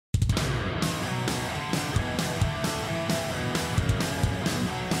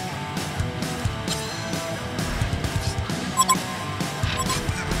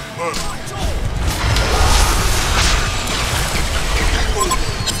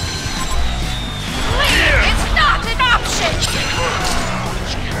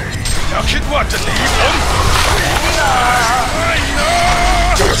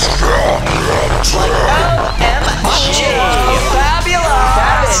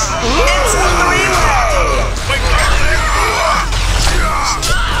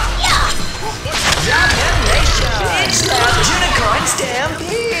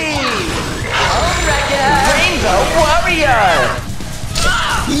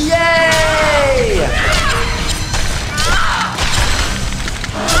Yay!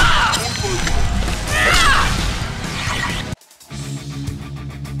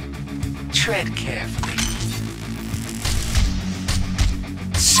 Tread carefully.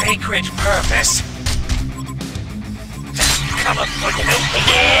 Sacred purpose. Come up with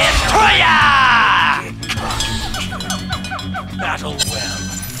Toya! Battle well.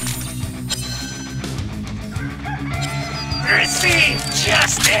 Receive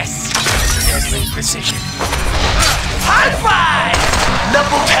justice! Deadly precision. High five!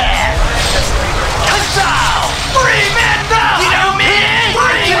 Double tap! Control! Free man now! You know me!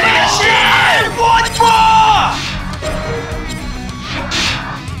 Free man shit! What more?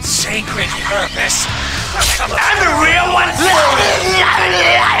 Sacred purpose. I'm the real one!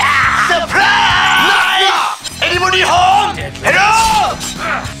 Surprise! Anybody home? Hello?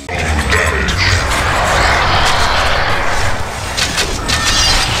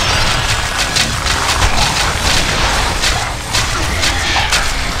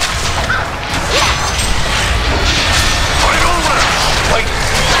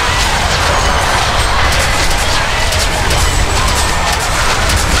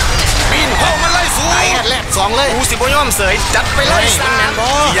สองเลยกูสิบ่ยอมเสยจัดไปเลยสามพ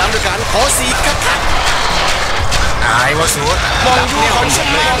ยายามด้วยการขอสีคัดตายวะสูมองอยู่คนส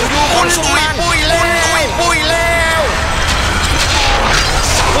มองอยู่คนสมองปุยแล้ว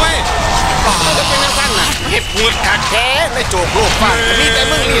เฮ้ยมันจะเป็นนักสั้นน่ะเห็ดหูดขาดแท้ในโจกโลกฟ้ามีแต่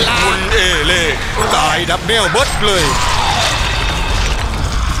มึงนี่ล่ะคุณเล่ตายดับแนวเบิดเลย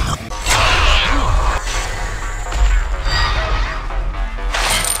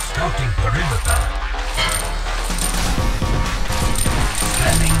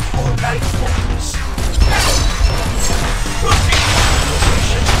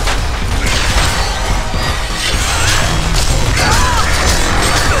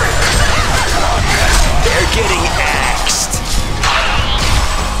They're getting axed.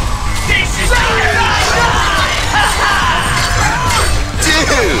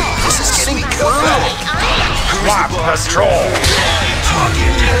 Dude, this is getting good. Swap patrol.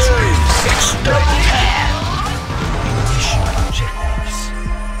 Target has been fixed. Double tap. Mission objectives.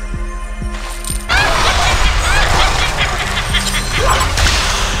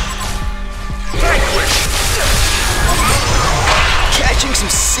 Vanquish. Catching some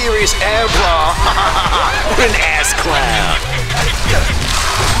serious air bra. What an ass clown.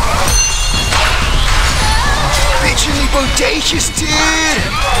 Bitchingly bodacious, dude.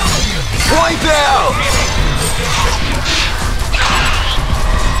 Wipe out.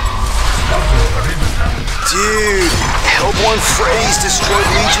 Dude, Hellborn Freddy's destroyed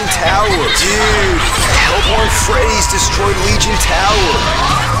Legion Tower. Dude, Hellborn Freddy's destroyed Legion Tower.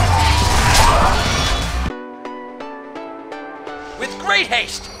 With great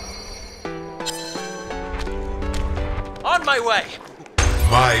haste. On my way.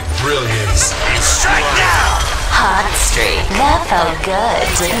 My brilliance is Strike now. Hot streak. That felt good,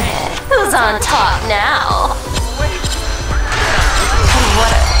 didn't it? Who's on top now?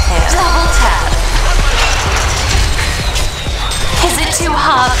 What a hit. Double tap. Is it too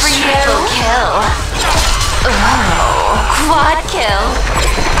hot for you? Triple kill. Oh, quad kill.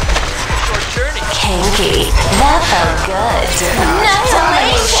 Kinky. That felt good, didn't it?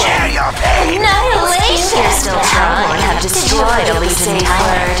 Annihilation. Share your pain. Annihilation. You're still trying. Have destroyed a Legion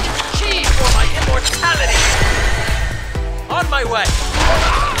Tower. Achieve for my immortality. On my way.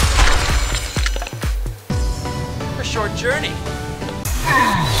 A short journey.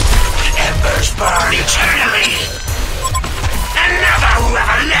 The embers burn eternally. Another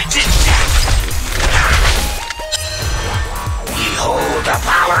whoever left it. Behold the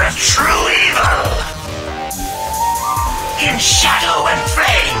power of true evil. In shadow and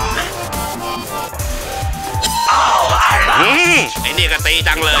flame. All are lost. ไอ้นี่ก็ตี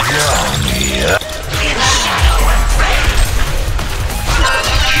จังเลย In shadow and flame.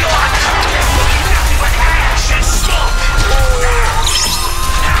 You are nothing but ash and smoke.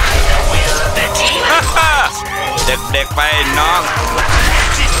 The will of the demon. เด็กๆไปน้อง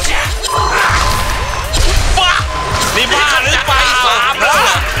บ้านี่บ้าหรือไปสามแล้ว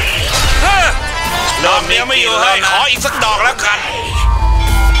ดอกเดียวไม่อยู่เลยขออีกสักดอกแล้วกัน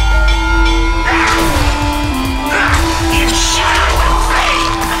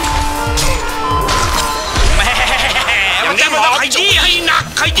แม่มันจะมาขยี้ให้หนัก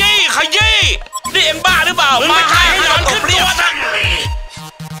ขยี้นี่เอ็งบ้าหรือเปล่ามาให้นอนขึ้นตัวทั้ง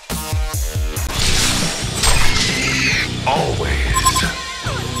always.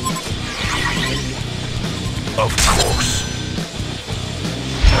 Of course.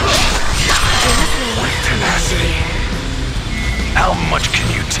 With tenacity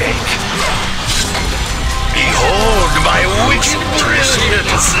take. Behold my wicked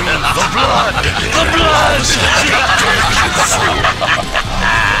brilliance! The blood! The blood!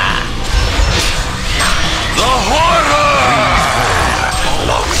 The horror!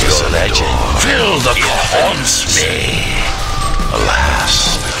 Your legend. Fill the haunts me!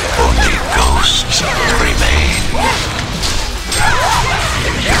 Alas, only ghosts remain.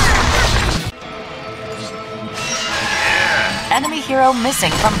 Enemy hero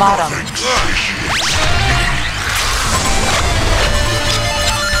missing from bottom.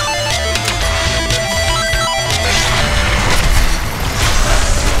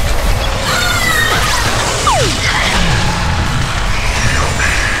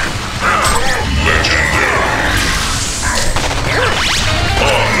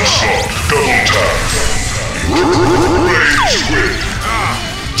 Onslaught double tap. Rage quit.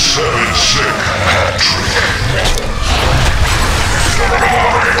 7 sick hat trick.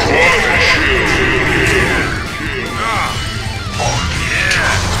 Quad kill.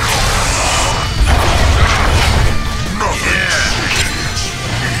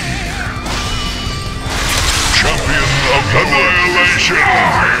 Champion of Annihilation.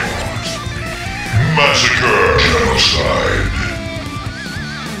 Massacre. Genocide.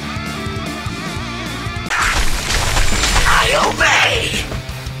 I obey!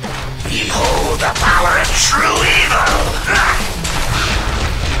 Behold the power of true evil!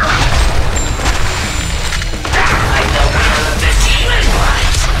 I know will of the demon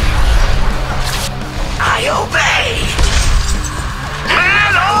light! I obey!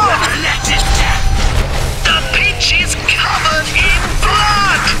 Man on! Elected death! The pitch is covered in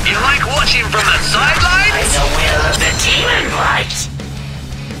blood! You like watching from the sidelines? I know will of the demon light!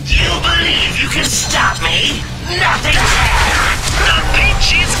 You believe you can stop me? Nothing can! The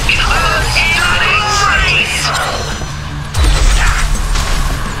pitch is covered in blood!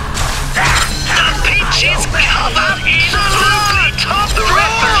 The pitch is covered in blood! Top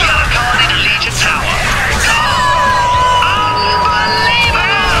threat for Yellow Card in Legion Tower!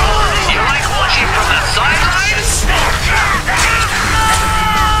 Unbelievable! You like watching from the sidelines?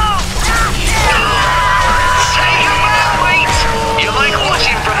 Take a minute, wait! You like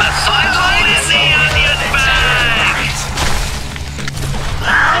watching from the sidelines? The onion bag!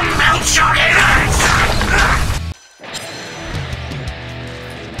 I'll melt your innards!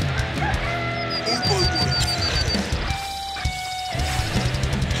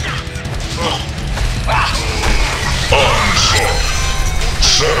 Onslaught.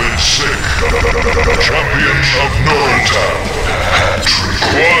 7 sick. Champion of Newerth. Hat-trick.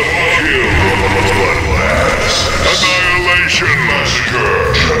 Quad kill. Annihilation. Massacre.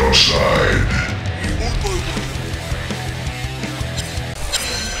 Genocide.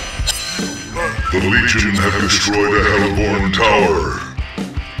 The Legion have destroyed a Hellborn tower.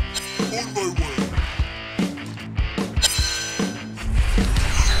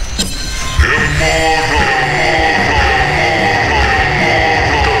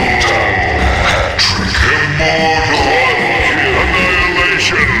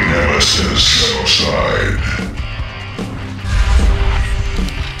 Annihilation! Nemesis. Genocide.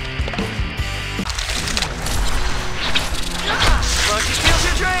 Monkey steals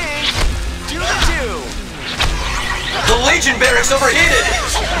your train! Do the do! The Legion barracks overheated!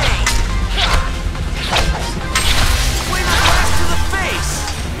 Flavor blast to the face!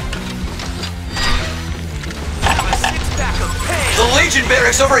 A six-pack of pain! The Legion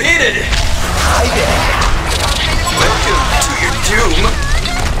barracks overheated! Hi there. Welcome to your doom.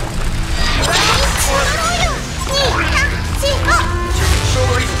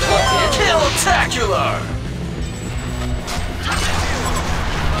 Kill-tacular!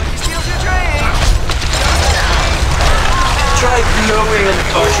 Monkey steals your train! Try blowing an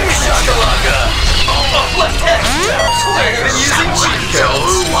ocean shakalaka! Left X! I've been using cheat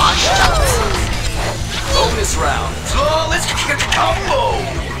codes! Bonus round! Flawless combo!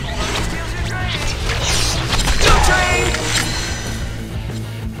 Go train!